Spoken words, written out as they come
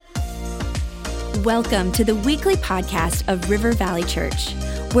Welcome to the weekly podcast of River Valley Church.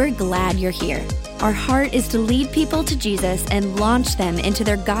 We're glad you're here. Our heart is to lead people to Jesus and launch them into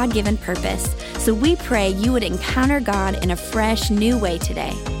their God-given purpose. So we pray you would encounter God in a fresh, new way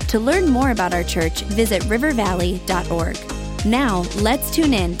today. To learn more about our church, visit rivervalley.org. Now, let's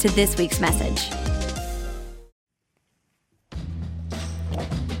tune in to this week's message.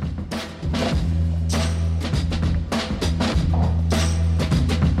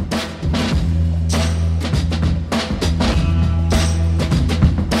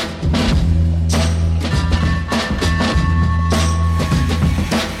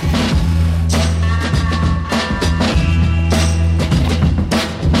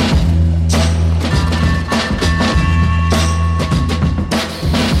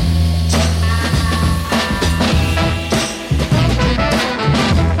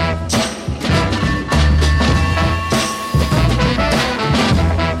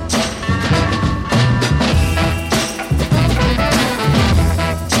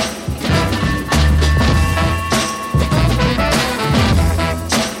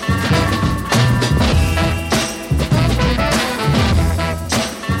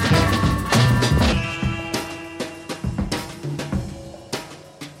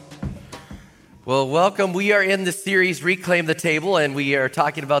 Welcome. We are in the series Reclaim the Table, and we are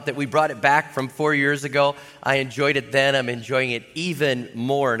talking about that we brought it back from 4 years ago. I enjoyed it then. I'm enjoying it even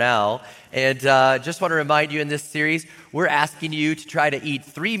more now. And just want to remind you in this series, we're asking you to try to eat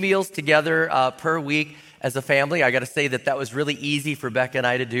 3 meals together per week as a family. I got to say that was really easy for Becca and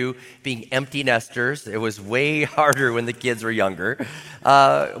I to do, being empty nesters. It was way harder when the kids were younger.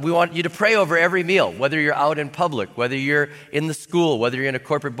 We want you to pray over every meal, whether you're out in public, whether you're in the school, whether you're in a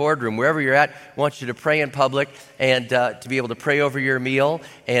corporate boardroom, wherever you're at. We want you to pray in public and to be able to pray over your meal.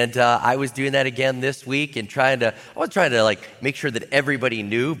 And I was doing that again this week and I was trying to make sure that everybody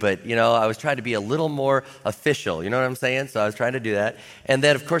knew, but I was trying to be a little more official. You know what I'm saying? So I was trying to do that. And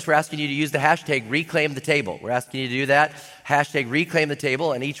then, of course, we're asking you to use the hashtag Reclaim the Table. We're asking you to do that. Hashtag Reclaim the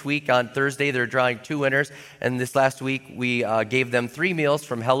Table. And each week on Thursday, they're drawing 2 winners. And this last week, we gave them 3 meals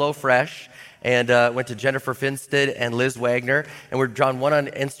from HelloFresh. And went to Jennifer Finstead and Liz Wagner. And we're drawing one on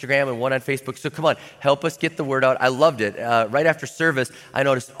Instagram and one on Facebook. So come on, help us get the word out. I loved it. Right after service, I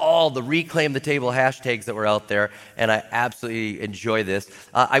noticed all the Reclaim the Table hashtags that were out there. And I absolutely enjoy this.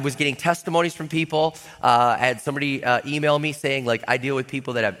 I was getting testimonies from people. I had somebody email me saying, I deal with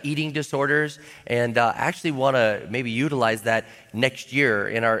people that have eating disorders. And I actually want to maybe utilize that next year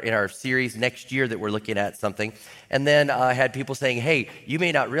in our series next year that we're looking at something. And then I had people saying, hey, you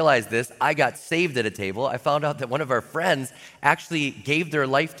may not realize this. I got saved at a table. I found out that one of our friends actually gave their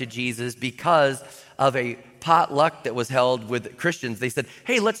life to Jesus because of a potluck that was held with Christians. They said,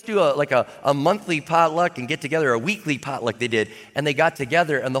 hey, let's do a monthly potluck and get together, a weekly potluck they did. And they got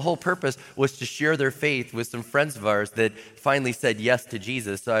together, and the whole purpose was to share their faith with some friends of ours that finally said yes to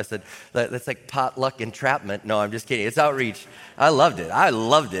Jesus. So I said, that's like potluck entrapment. No, I'm just kidding. It's outreach. I loved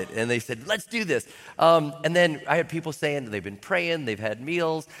it. And they said, let's do this. And then I had people saying they've been praying, they've had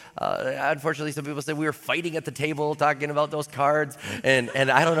meals. Unfortunately, some people said we were fighting at the table talking about those cards. And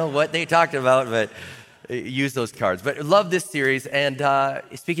I don't know what they talked about, but use those cards. But love this series. And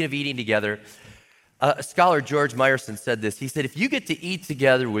speaking of eating together, scholar George Meyerson said this. He said, if you get to eat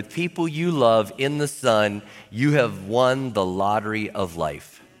together with people you love in the sun, you have won the lottery of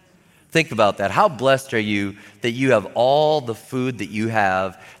life. Think about that. How blessed are you that you have all the food that you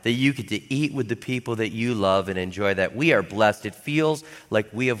have, that you get to eat with the people that you love and enjoy that? We are blessed. It feels like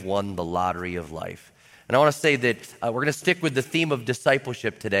we have won the lottery of life. And I want to say that we're going to stick with the theme of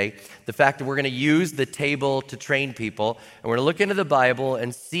discipleship today, the fact that we're going to use the table to train people, and we're going to look into the Bible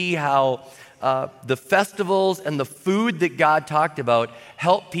and see how the festivals and the food that God talked about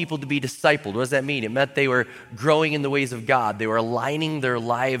help people to be discipled. What does that mean? It meant they were growing in the ways of God. They were aligning their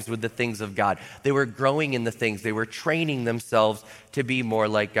lives with the things of God. They were growing in the things. They were training themselves to be more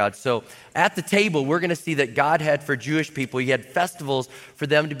like God. So at the table, we're going to see that God had for Jewish people, he had festivals for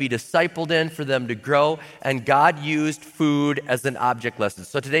them to be discipled in, for them to grow, and God used food as an object lesson.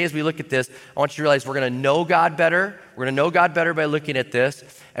 So today as we look at this, I want you to realize we're going to know God better. We're going to know God better by looking at this,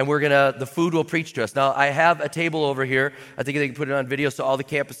 and the food will preach to us. Now, I have a table over here. I think they can put it on video so all the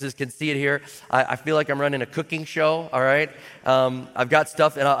campuses can see it here. I feel like I'm running a cooking show, all right? I've got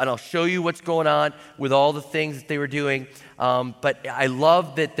stuff, and I'll show you what's going on with all the things that they were doing. But I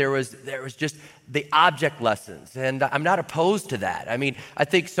love that there was just the object lessons, and I'm not opposed to that. I mean, I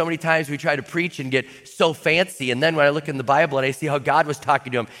think so many times we try to preach and get so fancy, and then when I look in the Bible and I see how God was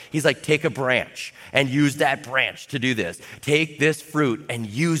talking to him, he's like, take a branch and use that branch to do this. Take this fruit and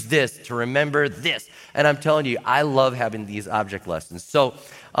use this to remember this. And I'm telling you, I love having these object lessons. So,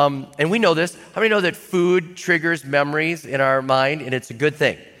 and we know this. How many know that food triggers memories in our mind, and it's a good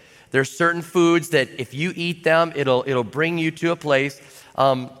thing? There's certain foods that if you eat them, it'll bring you to a place.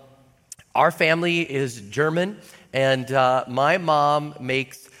 Our family is German, and my mom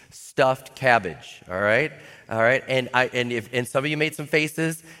makes stuffed cabbage. All right, and some of you made some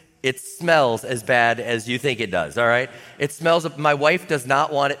faces. It smells as bad as you think it does. All right, it smells. My wife does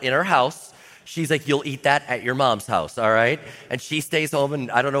not want it in her house. She's like, you'll eat that at your mom's house, all right? And she stays home,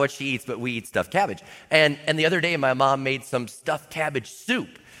 and I don't know what she eats, but we eat stuffed cabbage. And the other day, my mom made some stuffed cabbage soup,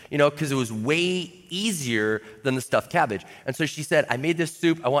 because it was way easier than the stuffed cabbage. And so she said, I made this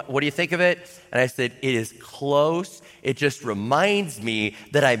soup. What do you think of it? And I said, it is close. It just reminds me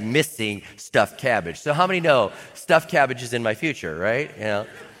that I'm missing stuffed cabbage. So how many know stuffed cabbage is in my future, right?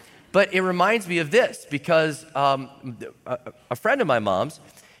 But it reminds me of this because a friend of my mom's,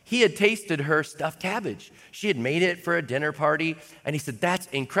 he had tasted her stuffed cabbage. She had made it for a dinner party, and he said, that's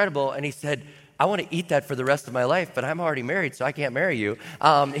incredible. And he said, I want to eat that for the rest of my life, but I'm already married, so I can't marry you.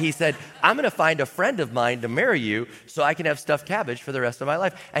 He said, I'm going to find a friend of mine to marry you so I can have stuffed cabbage for the rest of my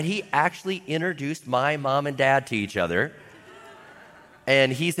life. And he actually introduced my mom and dad to each other.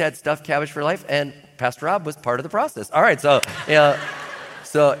 And he's had stuffed cabbage for life, and Pastor Rob was part of the process. All right, so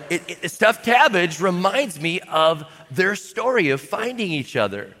stuffed cabbage reminds me of their story of finding each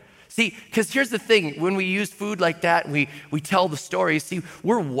other. See, because here's the thing, when we use food like that, we tell the stories, see,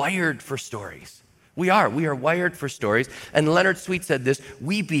 we're wired for stories. We are wired for stories. And Leonard Sweet said this,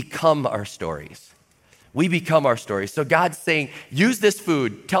 we become our stories. We become our stories. So God's saying, use this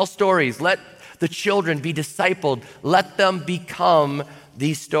food, tell stories, let the children be discipled, let them become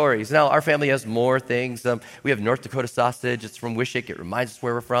these stories. Now, our family has more things. We have North Dakota sausage. It's from Wishick. It reminds us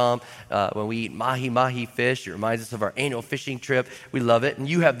where we're from. When we eat mahi fish, it reminds us of our annual fishing trip. We love it. And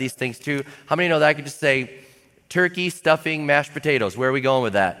you have these things too. How many know that I could just say turkey, stuffing, mashed potatoes? Where are we going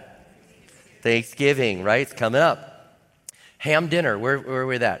with that? Thanksgiving, right? It's coming up. Ham dinner. Where are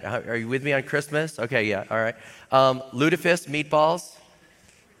we at? Are you with me on Christmas? Okay, yeah, all right. Lutefisk, meatballs.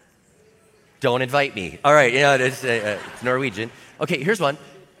 Don't invite me. All right, it's Norwegian. Okay, here's one.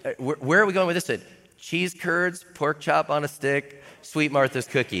 Where are we going with this one? Cheese curds, pork chop on a stick, Sweet Martha's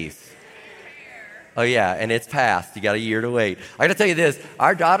cookies. Oh, yeah, and it's passed. You got a year to wait. I got to tell you this.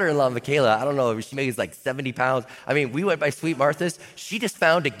 Our daughter-in-law, Michaela, I don't know, she weighs like 70 pounds. I mean, we went by Sweet Martha's. She just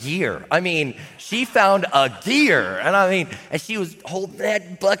found a gear. She found a gear. And she was holding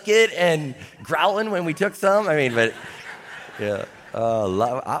that bucket and growling when we took some. But yeah.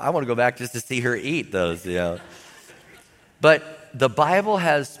 I want to go back just to see her eat those, But the Bible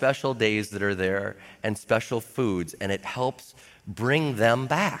has special days that are there and special foods, and it helps bring them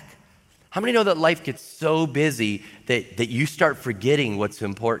back. How many know that life gets so busy that you start forgetting what's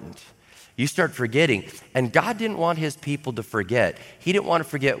important? You start forgetting. And God didn't want his people to forget. He didn't want to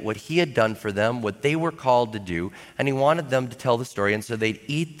forget what he had done for them, what they were called to do, and he wanted them to tell the story. And so they'd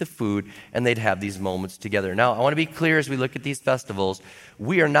eat the food and they'd have these moments together. Now, I want to be clear as we look at these festivals,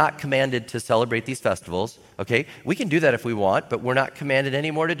 we are not commanded to celebrate these festivals, okay? We can do that if we want, but we're not commanded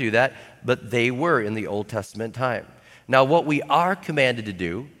anymore to do that, but they were in the Old Testament time. Now, what we are commanded to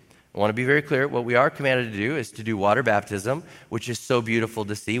do, I want to be very clear. What we are commanded to do is to do water baptism, which is so beautiful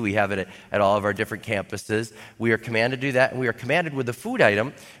to see. We have it at all of our different campuses. We are commanded to do that, and we are commanded with a food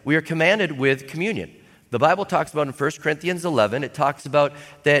item. We are commanded with communion. The Bible talks about in 1 Corinthians 11, it talks about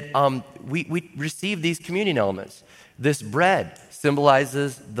that we receive these communion elements. This bread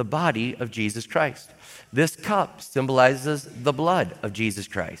symbolizes the body of Jesus Christ. This cup symbolizes the blood of Jesus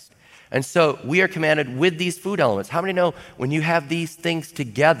Christ. And so we are commanded with these food elements. How many know when you have these things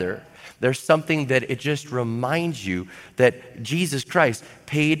together, there's something that it just reminds you that Jesus Christ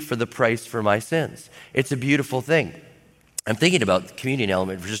paid for the price for my sins. It's a beautiful thing. I'm thinking about the communion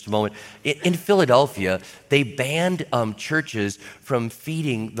element for just a moment. In Philadelphia, they banned churches from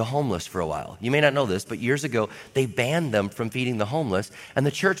feeding the homeless for a while. You may not know this, but years ago, they banned them from feeding the homeless, and the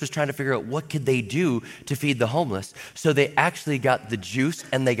church was trying to figure out what could they do to feed the homeless. So they actually got the juice,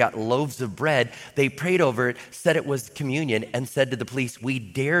 and they got loaves of bread. They prayed over it, said it was communion, and said to the police, "We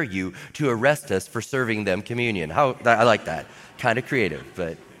dare you to arrest us for serving them communion." I like that. Kind of creative,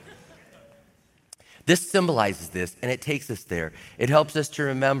 but... This symbolizes this, and it takes us there. It helps us to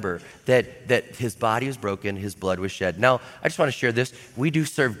remember that his body was broken, his blood was shed. Now, I just want to share this. We do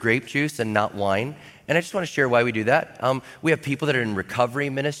serve grape juice and not wine, And I just want to share why we do that. We have people that are in recovery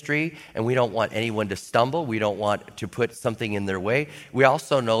ministry, and we don't want anyone to stumble. We don't want to put something in their way. We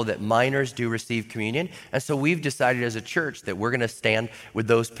also know that minors do receive communion. And so we've decided as a church that we're going to stand with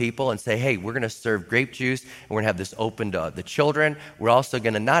those people and say, hey, we're going to serve grape juice, and we're going to have this open to the children. We're also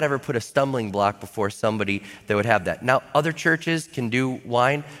going to not ever put a stumbling block before somebody that would have that. Now, other churches can do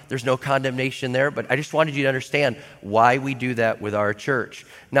wine. There's no condemnation there, but I just wanted you to understand why we do that with our church.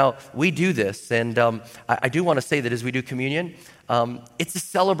 Now, we do this, and I do want to say that as we do communion, it's a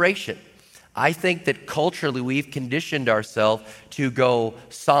celebration. I think that culturally we've conditioned ourselves to go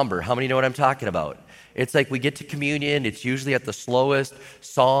somber. How many know what I'm talking about? It's like we get to communion, it's usually at the slowest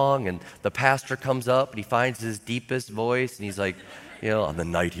song, and the pastor comes up and he finds his deepest voice, and he's like, on the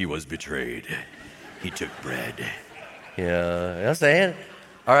night he was betrayed, he took bread. You know what I'm saying?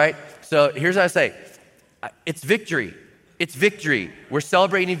 All right, so here's what I say. It's victory. It's victory. We're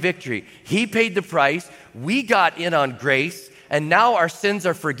celebrating victory. He paid the price. We got in on grace, and now our sins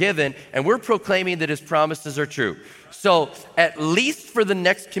are forgiven, and we're proclaiming that his promises are true. So at least for the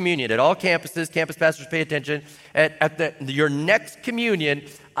next communion, at all campuses, campus pastors pay attention, at your next communion,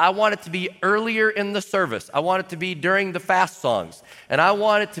 I want it to be earlier in the service. I want it to be during the fast songs, and I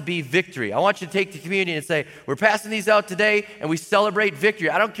want it to be victory. I want you to take the communion and say, we're passing these out today, and we celebrate victory.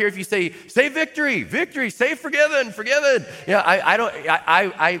 I don't care if you say victory, victory, say forgiven.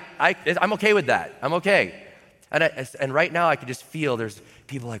 I'm okay with that. I'm okay. And right now I can just feel there's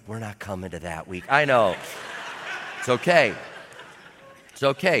people like, we're not coming to that week. I know. It's okay. It's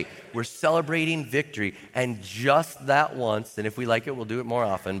okay. We're celebrating victory, and just that once, and if we like it, we'll do it more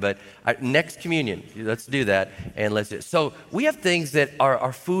often, but next communion, let's do that, and let's do it. So we have things that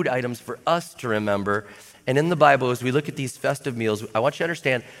are food items for us to remember, and in the Bible, as we look at these festive meals, I want you to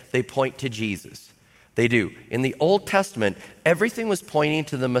understand they point to Jesus. They do. In the Old Testament, everything was pointing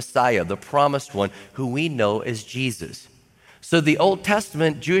to the Messiah, the promised one, who we know as Jesus. So the Old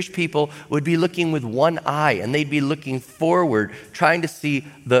Testament Jewish people would be looking with one eye, and they'd be looking forward, trying to see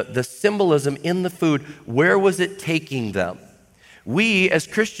the symbolism in the food. Where was it taking them? We as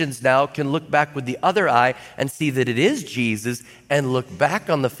Christians now can look back with the other eye and see that it is Jesus and look back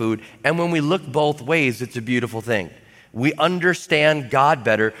on the food. And when we look both ways, it's a beautiful thing. We understand God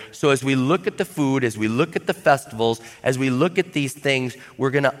better. So as we look at the food, as we look at the festivals, as we look at these things, we're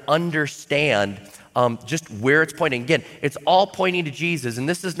going to understand just where it's pointing. Again, it's all pointing to Jesus. And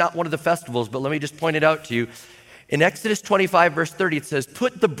this is not one of the festivals, but let me just point it out to you. In Exodus 25, verse 30, it says,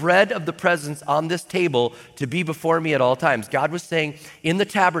 put the bread of the presence on this table to be before me at all times. God was saying, in the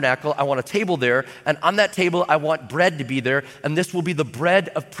tabernacle, I want a table there, and on that table, I want bread to be there, and this will be the bread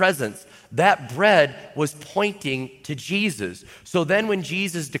of presence. That bread was pointing to Jesus. So then when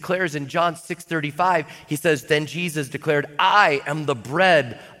Jesus declares in John 6:35, he says, then Jesus declared, I am the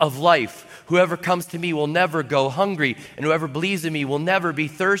bread of life. Whoever comes to me will never go hungry, and whoever believes in me will never be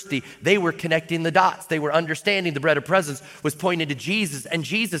thirsty. They were connecting the dots. They were understanding the bread of presence was pointing to Jesus, and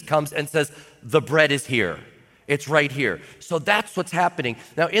Jesus comes and says, the bread is here. It's right here. So that's what's happening.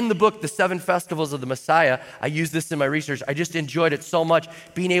 Now, in the book, The 7 Festivals of the Messiah, I used this in my research. I just enjoyed it so much,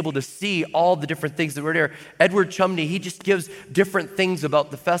 being able to see all the different things that were there. Edward Chumney, he just gives different things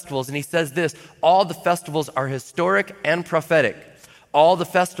about the festivals, and he says this, all the festivals are historic and prophetic. All the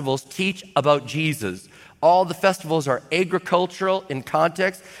festivals teach about Jesus. All the festivals are agricultural in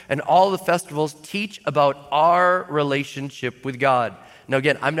context, and all the festivals teach about our relationship with God. Now,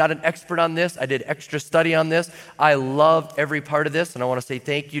 again, I'm not an expert on this. I did extra study on this. I loved every part of this, and I want to say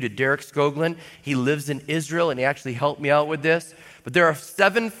thank you to Derek Skoglund. He lives in Israel, and he actually helped me out with this. But there are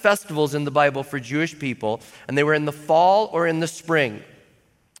 7 festivals in the Bible for Jewish people, and they were in the fall or in the spring.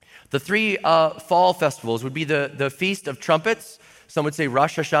 The 3 fall festivals would be the Feast of Trumpets, some would say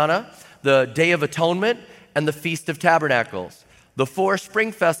Rosh Hashanah, the Day of Atonement, and the Feast of Tabernacles. The 4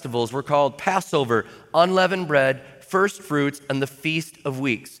 spring festivals were called Passover, Unleavened Bread, First Fruits, and the Feast of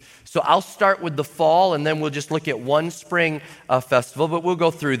Weeks. So I'll start with the fall, and then we'll just look at one spring festival, but we'll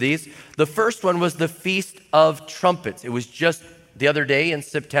go through these. The first one was the Feast of Trumpets. It was just the other day in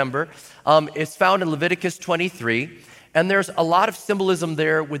September. It's found in Leviticus 23. And there's a lot of symbolism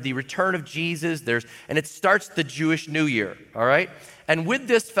there with the return of Jesus. And it starts the Jewish New Year, all right? And with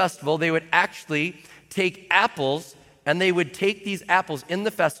this festival, they would actually take apples, and they would take these apples in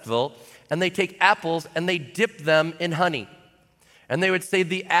the festival, and they take apples and they dip them in honey. And they would say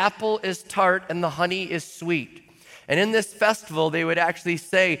the apple is tart and the honey is sweet. And in this festival, they would actually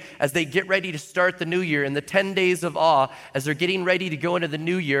say, as they get ready to start the new year, in the 10 days of awe, as they're getting ready to go into the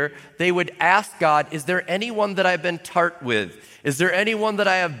new year, they would ask God, is there anyone that I've been tart with? Is there anyone that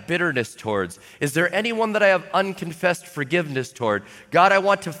I have bitterness towards? Is there anyone that I have unconfessed forgiveness toward? God, I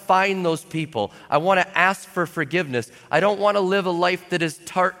want to find those people. I want to ask for forgiveness. I don't want to live a life that is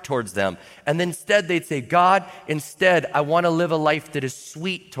tart towards them. And then instead they'd say, God, instead, I want to live a life that is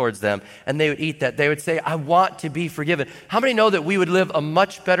sweet towards them. And they would eat that. They would say, I want to be forgiven. How many know that we would live a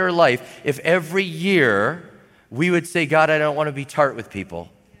much better life if every year we would say, God, I don't want to be tart with people.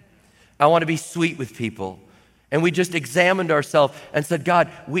 I want to be sweet with people. And we just examined ourselves and said, God,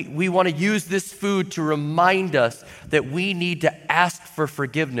 we want to use this food to remind us that we need to ask for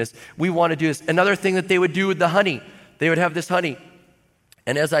forgiveness. We want to do this. Another thing that they would do with the honey, they would have this honey.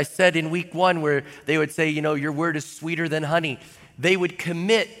 And as I said in week 1, where they would say, your word is sweeter than honey, they would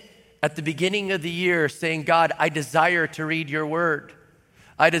commit at the beginning of the year saying, God, I desire to read your word.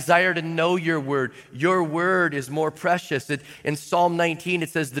 I desire to know your word. Your word is more precious. In Psalm 19, it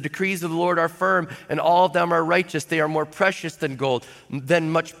says, the decrees of the Lord are firm, and all of them are righteous. They are more precious than gold,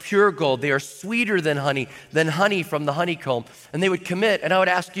 than much pure gold. They are sweeter than honey from the honeycomb. And they would commit, and I would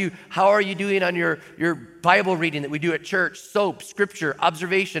ask you, how are you doing on your Bible reading that we do at church? Soap, scripture,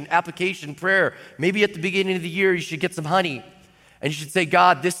 observation, application, prayer. Maybe at the beginning of the year, you should get some honey. And you should say,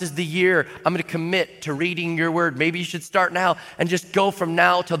 God, this is the year I'm going to commit to reading your word. Maybe you should start now and just go from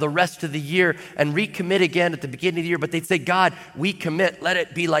now till the rest of the year and recommit again at the beginning of the year. But they'd say, God, we commit. Let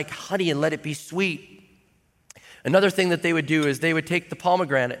it be like honey and let it be sweet. Another thing that they would do is they would take the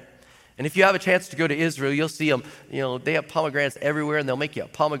pomegranate. And if you have a chance to go to Israel, you'll see them. They have pomegranates everywhere, and they'll make you a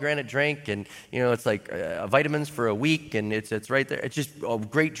pomegranate drink. And, it's like vitamins for a week, and it's right there. It's just a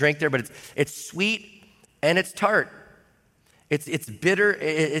great drink there, but it's sweet and it's tart. It's bitter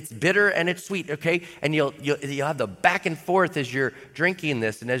and it's sweet, okay? And you'll have the back and forth as you're drinking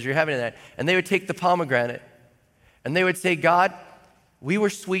this and as you're having that. And they would take the pomegranate and they would say, God, we were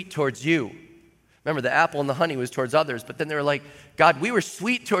sweet towards you. Remember, the apple and the honey was towards others, but then they were like, God, we were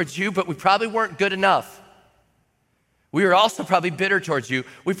sweet towards you, but we probably weren't good enough. We were also probably bitter towards you.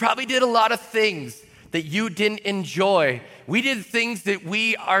 We probably did a lot of things that you didn't enjoy. We did things that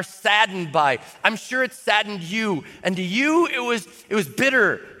we are saddened by. I'm sure it saddened you. And to you, it was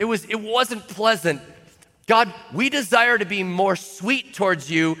bitter. It wasn't pleasant. God, we desire to be more sweet towards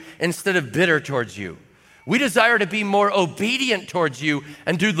you instead of bitter towards you. We desire to be more obedient towards you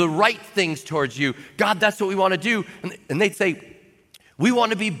and do the right things towards you. God, that's what we want to do. And they'd say, we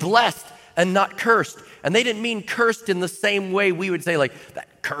want to be blessed and not cursed. And they didn't mean cursed in the same way we would say, like, that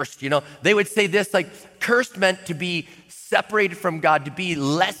cursed, They would say this, like, cursed meant to be separated from God, to be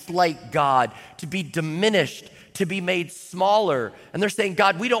less like God, to be diminished, to be made smaller. And they're saying,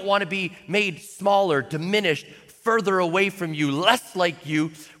 God, we don't want to be made smaller, diminished, further away from you, less like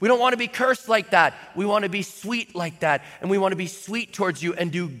you. We don't want to be cursed like that. We want to be sweet like that. And we want to be sweet towards you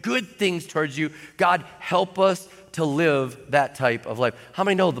and do good things towards you. God, help us to live that type of life. How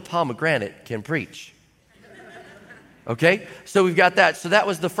many know the pomegranate can preach? Okay, so we've got that. So that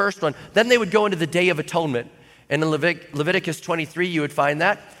was the first one. Then they would go into the Day of Atonement. And in Leviticus 23, you would find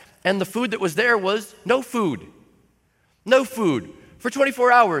that. And the food that was there was no food. No food. For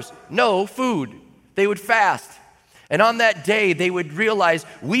 24 hours, no food. They would fast. And on that day, they would realize,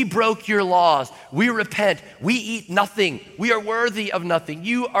 we broke your laws. We repent. We eat nothing. We are worthy of nothing.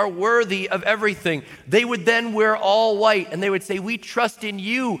 You are worthy of everything. They would then wear all white, and they would say, we trust in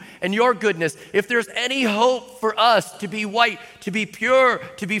you and your goodness. If there's any hope for us to be white, to be pure,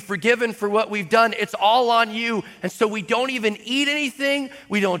 to be forgiven for what we've done, it's all on you. And so we don't even eat anything.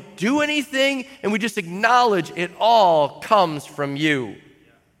 We don't do anything. And we just acknowledge it all comes from you.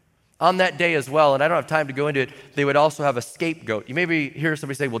 On that day as well, and I don't have time to go into it, they would also have a scapegoat. You maybe hear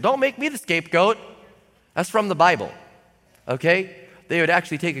somebody say, well, don't make me the scapegoat. That's from the Bible, okay? They would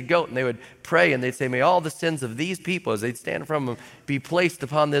actually take a goat and they would pray and they'd say, may all the sins of these people, as they'd stand from them, be placed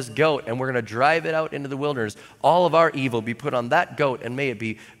upon this goat, and we're going to drive it out into the wilderness. All of our evil be put on that goat, and may it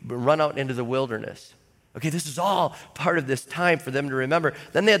be run out into the wilderness. Okay, this is all part of this time for them to remember.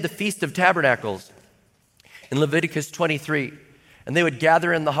 Then they had the Feast of Tabernacles in Leviticus 23. And they would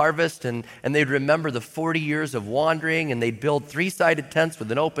gather in the harvest, and they'd remember the 40 years of wandering, and they'd build 3-sided tents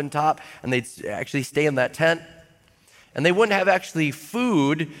with an open top, and they'd actually stay in that tent. And they wouldn't have actually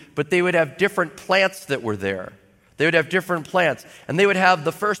food, but they would have different plants that were there. They would have different plants. And they would have,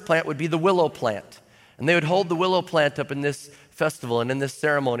 the first plant would be the willow plant. And they would hold the willow plant up in this festival and in this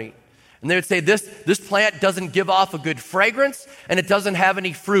ceremony. And they would say, this plant doesn't give off a good fragrance, and it doesn't have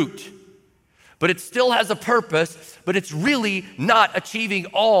any fruit. but it still has a purpose, but it's really not achieving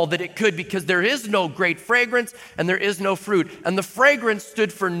all that it could because there is no great fragrance and there is no fruit. And the fragrance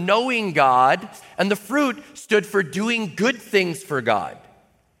stood for knowing God, and the fruit stood for doing good things for God.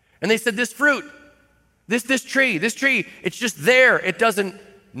 And they said, this fruit, this tree, it's just there. It doesn't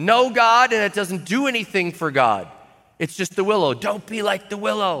know God and it doesn't do anything for God. It's just the willow. Don't be like the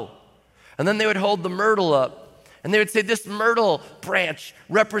willow. And then they would hold the myrtle up. And they would say this myrtle branch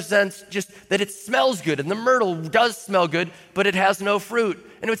represents just that it smells good. And the myrtle does smell good, but it has no fruit.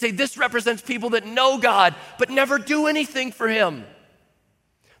 And it would say this represents people that know God, but never do anything for him.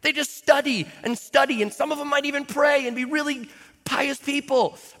 They just study, and some of them might even pray and be really pious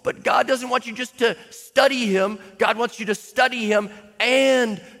people. But God doesn't want you just to study him. God wants you to study him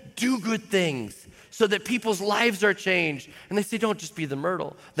and do good things so that people's lives are changed. And they say, don't just be the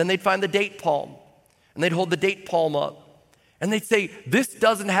myrtle. Then they'd find the date palm. And they'd hold the date palm up. And they'd say, this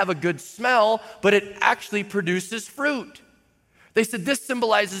doesn't have a good smell, but it actually produces fruit. They said, this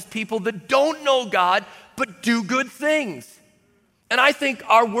symbolizes people that don't know God, but do good things. And I think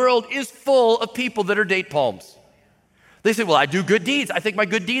our world is full of people that are date palms. They say, well, I do good deeds. I think my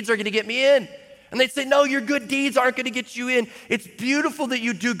good deeds are going to get me in. And they'd say, no, your good deeds aren't going to get you in. It's beautiful that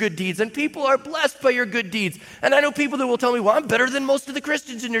you do good deeds, and people are blessed by your good deeds. And I know people that will tell me, well, I'm better than most of the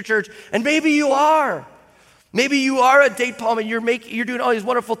Christians in your church. And maybe you are. Maybe you are a date palm and you're doing all these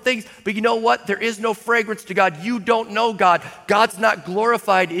wonderful things, but you know what? There is no fragrance to God. You don't know God. God's not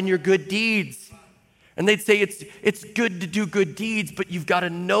glorified in your good deeds. And they'd say it's good to do good deeds, but you've got to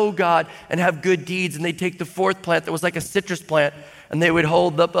know God and have good deeds. And they'd take the fourth plant that was like a citrus plant, and they would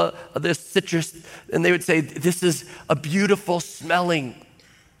hold up this citrus, and they would say, this is a beautiful smelling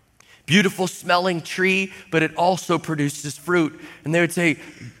tree, but it also produces fruit. And they would say,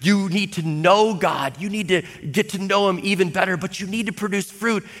 you need to know God. You need to get to know him even better, but you need to produce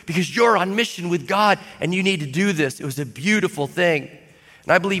fruit because you're on mission with God and you need to do this. It was a beautiful thing.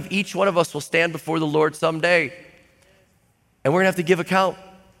 And I believe each one of us will stand before the Lord someday, and we're going to have to give account.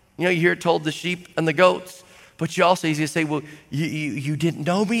 You know, you hear it told the sheep and the goats, but you also easy to say, well, you didn't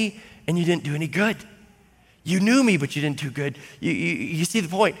know me and you didn't do any good. You knew me, but you didn't do good. You see the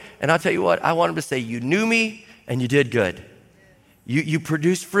point. And I'll tell you what, I want him to say, you knew me and you did good. You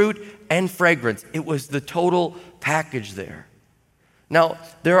produced fruit and fragrance. It was the total package there. Now,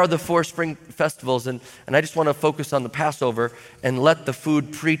 there are the 4 spring festivals, and I just want to focus on the Passover and let the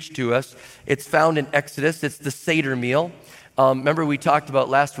food preach to us. It's found in Exodus. It's the Seder meal. Remember we talked about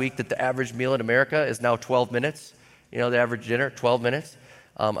last week that the average meal in America is now 12 minutes. You know, the average dinner, 12 minutes.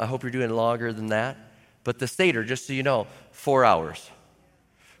 I hope you're doing longer than that. But the Seder, just so you know, 4 hours.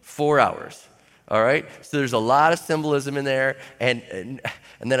 4 hours. All right? So there's a lot of symbolism in there. And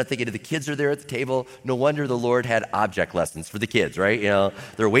then I'm thinking, the kids are there at the table. No wonder the Lord had object lessons for the kids, right? You know,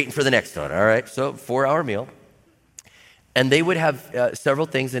 they're waiting for the next one. All right? So 4-hour meal. And they would have several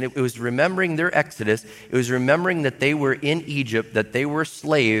things, and it was remembering their exodus. It was remembering that they were in Egypt, that they were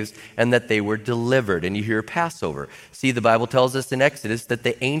slaves, and that they were delivered. And you hear Passover. See, the Bible tells us in Exodus that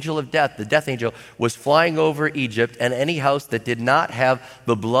the angel of death, the death angel, was flying over Egypt, and any house that did not have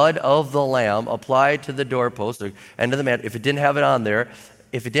the blood of the lamb applied to the doorpost and to the man, if it didn't have it on there,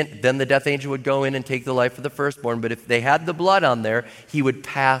 if it didn't, then the death angel would go in and take the life of the firstborn. But if they had the blood on there, he would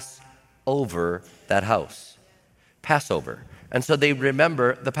pass over that house. Passover. And so they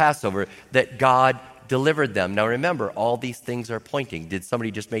remember the Passover, that God delivered them. Now remember, all these things are pointing. Did somebody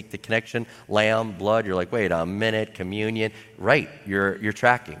just make the connection? Lamb, blood. You're like, wait a minute, communion. Right, you're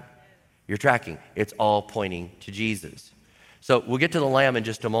tracking. You're tracking. It's all pointing to Jesus. So we'll get to the lamb in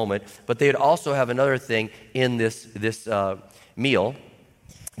just a moment, but they'd also have another thing in this meal.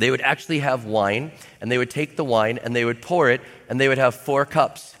 They would actually have wine, and they would take the wine, and they would pour it, and they would have 4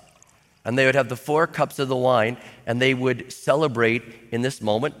 cups. And they would have the 4 cups of the wine, and they would celebrate in this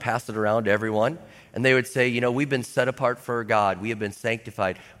moment, pass it around to everyone. And they would say, you know, we've been set apart for God. We have been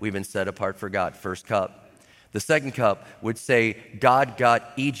sanctified. We've been set apart for God. First cup. The second cup would say, God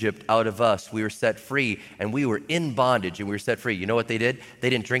got Egypt out of us. We were set free, and we were in bondage, and we were set free. You know what they did?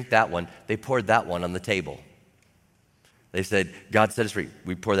 They didn't drink that one. They poured that one on the table. They said, God set us free.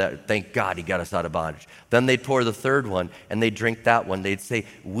 We pour that. Thank God he got us out of bondage. Then they'd pour the third one, and they'd drink that one. They'd say,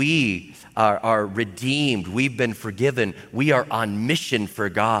 we are redeemed. We've been forgiven. We are on mission for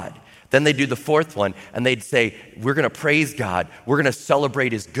God. Then they'd do the fourth one, and they'd say, we're going to praise God. We're going to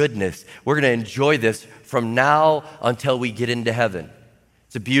celebrate his goodness. We're going to enjoy this from now until we get into heaven.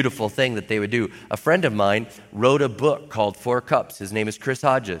 It's a beautiful thing that they would do. A friend of mine wrote a book called 4 Cups. His name is Chris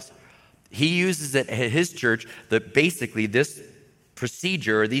Hodges. He uses it at his church, that basically this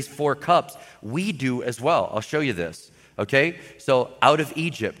procedure, or these 4 cups, we do as well. I'll show you this, okay? So out of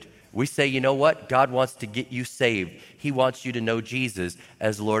Egypt, We say, you know what? God wants to get you saved. He wants you to know Jesus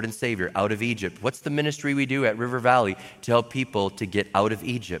as Lord and Savior out of Egypt. What's the ministry we do at River Valley to help people to get out of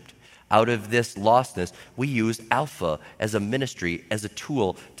Egypt, out of this lostness? We use Alpha as a ministry, as a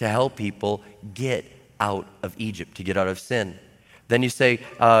tool to help people get out of Egypt, to get out of sin. Then you say,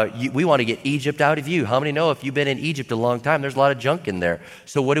 we want to get Egypt out of you. How many know if you've been in Egypt a long time, there's a lot of junk in there?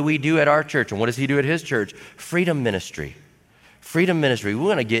 So what do we do at our church? And what does he do at his church? Freedom ministry. Freedom ministry. We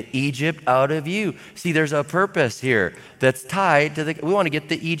want to get Egypt out of you. See, there's a purpose here that's tied to we want to get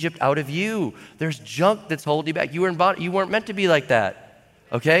the Egypt out of you. There's junk that's holding you back. You weren't meant to be like that.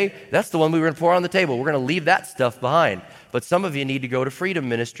 Okay? That's the one we were going to pour on the table. We're going to leave that stuff behind. But some of you need to go to freedom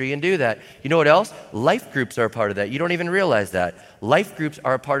ministry and do that. You know what else? Life groups are a part of that. You don't even realize that. Life groups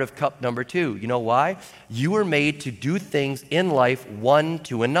are a part of cup number 2. You know why? You were made to do things in life one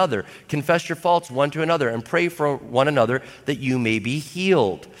to another. Confess your faults one to another and pray for one another that you may be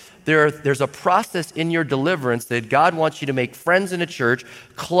healed. There's a process in your deliverance that God wants you to make friends in a church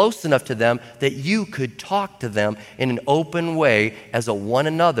close enough to them that you could talk to them in an open way as a one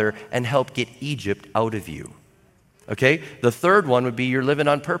another and help get Egypt out of you. Okay? The third one would be you're living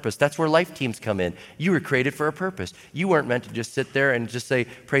on purpose. That's where life teams come in. You were created for a purpose. You weren't meant to just sit there and just say,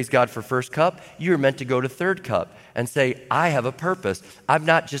 praise God for first cup. You were meant to go to third cup and say, I have a purpose. I'm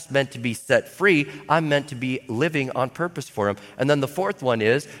not just meant to be set free. I'm meant to be living on purpose for him. And then the fourth one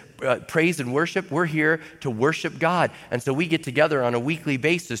is praise and worship. We're here to worship God. And so we get together on a weekly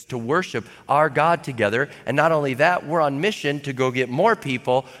basis to worship our God together. And not only that, we're on mission to go get more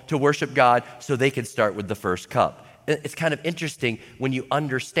people to worship God so they can start with the first cup. It's kind of interesting when you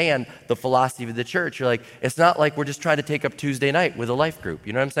understand the philosophy of the church. You're like, it's not like we're just trying to take up Tuesday night with a life group.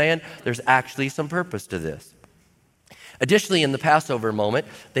 You know what I'm saying? There's actually some purpose to this. Additionally, in the Passover moment,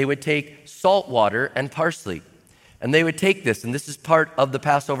 they would take salt water and parsley. And they would take this, and this is part of the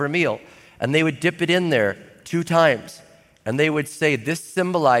Passover meal, and they would dip it in there 2 times. And they would say, this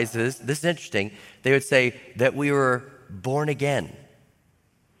symbolizes, this is interesting, they would say that we were born again.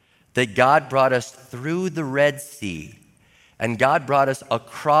 That God brought us through the Red Sea, and God brought us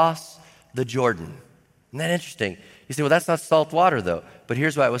across the Jordan. Isn't that interesting? You say, well, that's not salt water, though. But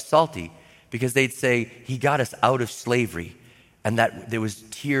here's why it was salty. Because they'd say, he got us out of slavery, and that there was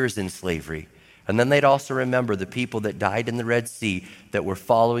tears in slavery. And then they'd also remember the people that died in the Red Sea that were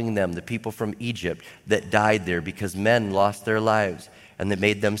following them, the people from Egypt that died there because men lost their lives. And that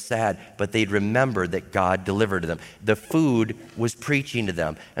made them sad, but they'd remember that God delivered them. The food was preaching to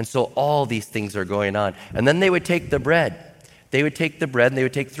them. And so all these things are going on. And then they would take the bread. They would take the bread, and they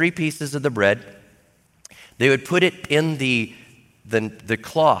would take 3 pieces of the bread. They would put it in the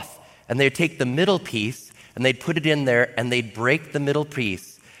cloth, and they would take the middle piece, and they'd put it in there, and they'd break the middle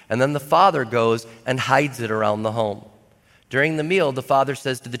piece. And then the father goes and hides it around the home. During the meal, the father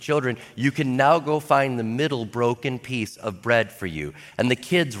says to the children, you can now go find the middle broken piece of bread for you. And the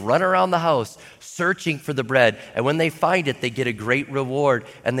kids run around the house searching for the bread. And when they find it, they get a great reward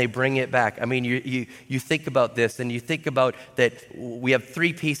and they bring it back. I mean, you think about this, and you think about that we have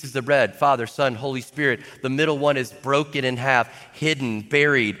 3 pieces of bread, Father, Son, Holy Spirit. The middle one is broken in half, hidden,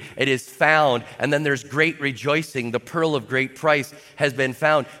 buried. It is found. And then there's great rejoicing. The pearl of great price has been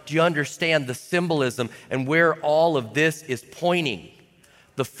found. Do you understand the symbolism and where all of this is pointing?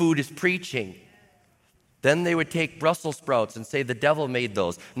 The food is preaching. Then they would take Brussels sprouts and say the devil made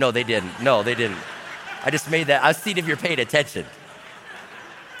those. No, they didn't. I just made that. I'll see if you're paying attention.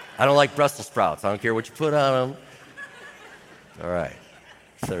 I don't like Brussels sprouts. I don't care what you put on them. All right.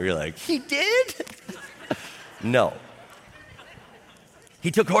 So you're like, he did? No. He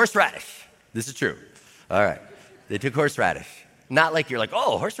took horseradish. This is true. All right. They took horseradish. Not like you're like,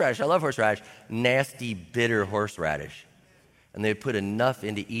 oh, horseradish, I love horseradish. Nasty, bitter horseradish. And they put enough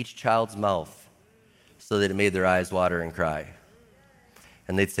into each child's mouth so that it made their eyes water and cry.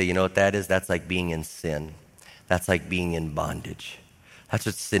 And they'd say, you know what that is? That's like being in sin. That's like being in bondage. That's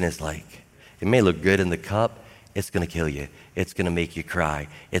what sin is like. It may look good in the cup. It's going to kill you. It's going to make you cry.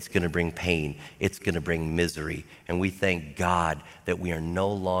 It's going to bring pain. It's going to bring misery. And we thank God that we are no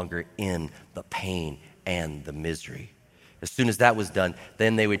longer in the pain and the misery. As soon as that was done,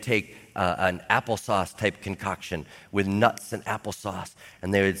 then they would take an applesauce type concoction with nuts and applesauce,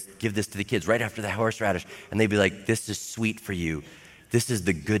 and they would give this to the kids right after the horseradish, and they'd be like, this is sweet for you. This is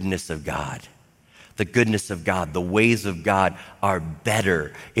the goodness of God. The goodness of God, the ways of God are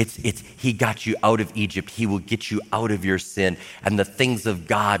better. He got you out of Egypt. He will get you out of your sin, and the things of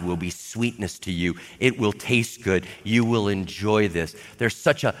God will be sweetness to you. It will taste good. You will enjoy this. Do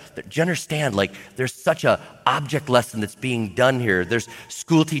you understand? Like, there's such a object lesson that's being done here. There's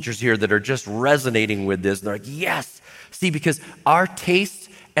school teachers here that are just resonating with this. They're like, yes. See, because our tastes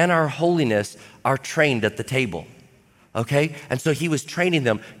and our holiness are trained at the table. Okay? And so he was training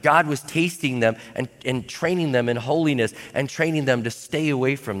them. God was tasting them and training them in holiness and training them to stay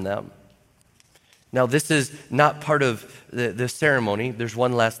away from them. Now, this is not part of the ceremony. There's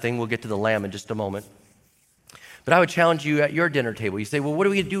one last thing. We'll get to the lamb in just a moment. But I would challenge you at your dinner table. You say, well, what are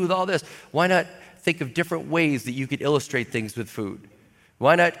we going to do with all this? Why not think of different ways that you could illustrate things with food?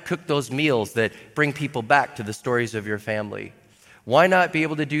 Why not cook those meals that bring people back to the stories of your family? Why not be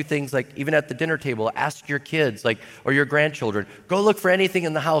able to do things like, even at the dinner table, ask your kids or your grandchildren, go look for anything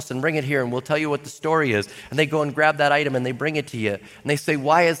in the house and bring it here and we'll tell you what the story is. And they go and grab that item and they bring it to you. And they say,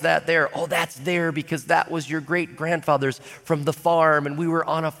 why is that there? Oh, that's there because that was your great-grandfather's from the farm and we were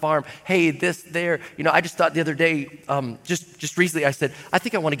on a farm. Hey, this there. I just thought the other day, just recently, I said, I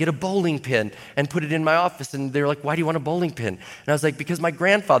think I want to get a bowling pin and put it in my office. And they were like, why do you want a bowling pin? And I was like, because my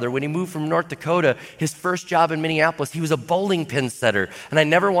grandfather, when he moved from North Dakota, his first job in Minneapolis, he was a bowling pin setter. And I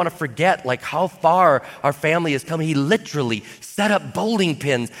never want to forget how far our family has come. He literally set up bowling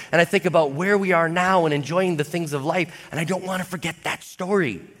pins. And I think about where we are now and enjoying the things of life. And I don't want to forget that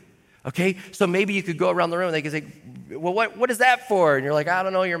story. Okay? So maybe you could go around the room and they could say, well, what is that for? And you're like, I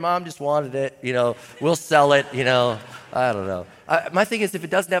don't know. Your mom just wanted it. We'll sell it. I don't know. My thing is, if it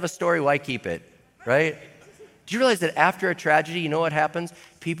doesn't have a story, why keep it? Right? Do you realize that after a tragedy, you know what happens?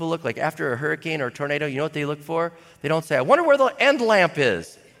 People look like after a hurricane or a tornado, you know what they look for? They don't say, I wonder where the end lamp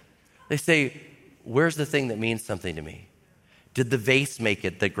is. They say, where's the thing that means something to me? Did the vase make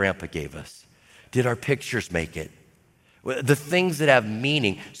it that Grandpa gave us? Did our pictures make it? The things that have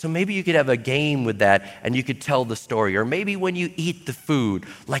meaning. So maybe you could have a game with that and you could tell the story. Or maybe when you eat the food,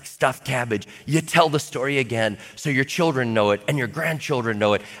 like stuffed cabbage, you tell the story again so your children know it and your grandchildren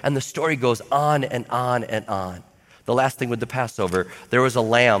know it. And the story goes on and on and on. The last thing with the Passover, there was a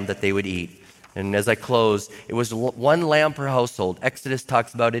lamb that they would eat. And as I close, it was one lamb per household. Exodus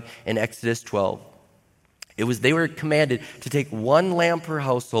talks about it in Exodus 12. They were commanded to take one lamb per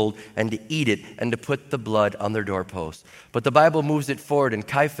household and to eat it and to put the blood on their doorposts. But the Bible moves it forward, and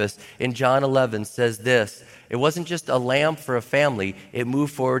Caiaphas in John 11 says this. It wasn't just a lamb for a family. It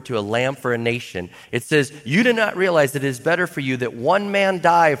moved forward to a lamb for a nation. It says, you do not realize that it is better for you that one man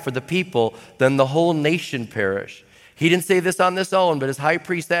die for the people than the whole nation perish. He didn't say this on his own, but as high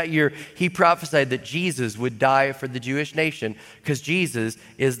priest that year, he prophesied that Jesus would die for the Jewish nation because Jesus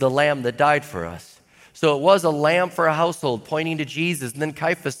is the lamb that died for us. So it was a lamb for a household pointing to Jesus. And then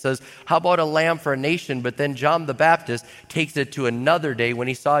Caiaphas says, how about a lamb for a nation? But then John the Baptist takes it to another day when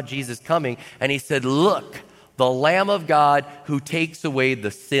he saw Jesus coming. And he said, look, the Lamb of God who takes away the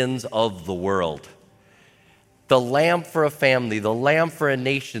sins of the world. The lamb for a family, the lamb for a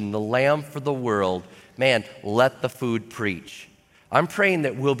nation, the lamb for the world. Man, let the food preach. I'm praying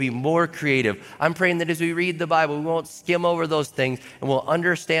that we'll be more creative. I'm praying that as we read the Bible, we won't skim over those things and we'll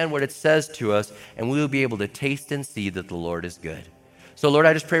understand what it says to us and we will be able to taste and see that the Lord is good. So Lord,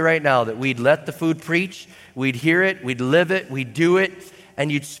 I just pray right now that we'd let the food preach, we'd hear it, we'd live it, we'd do it,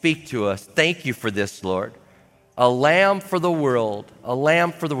 and you'd speak to us. Thank you for this, Lord. A lamb for the world, a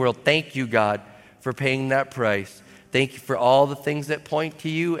lamb for the world. Thank you, God, for paying that price. Thank you for all the things that point to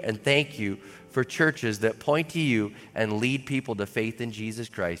you, and thank you for churches that point to you and lead people to faith in Jesus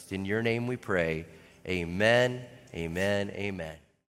Christ. In your name we pray. Amen, amen, amen.